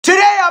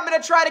I'm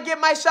gonna try to get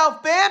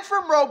myself banned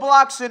from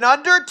Roblox in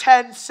under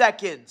 10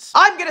 seconds.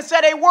 I'm gonna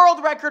set a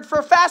world record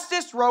for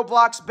fastest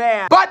Roblox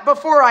ban. But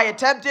before I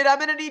attempt it, I'm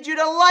gonna need you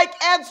to like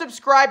and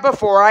subscribe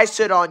before I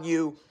sit on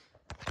you.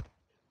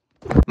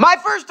 My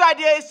first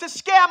idea is to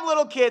scam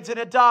little kids and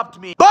adopt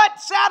me. But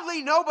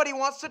sadly, nobody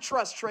wants to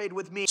trust trade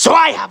with me. So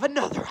I have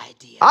another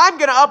idea. I'm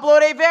gonna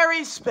upload a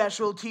very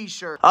special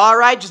t-shirt. All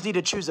right, just need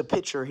to choose a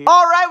picture here.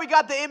 All right, we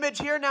got the image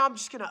here. Now I'm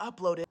just gonna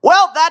upload it.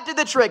 Well, that did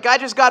the trick. I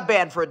just got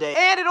banned for a day.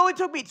 And it only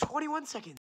took me 21 seconds.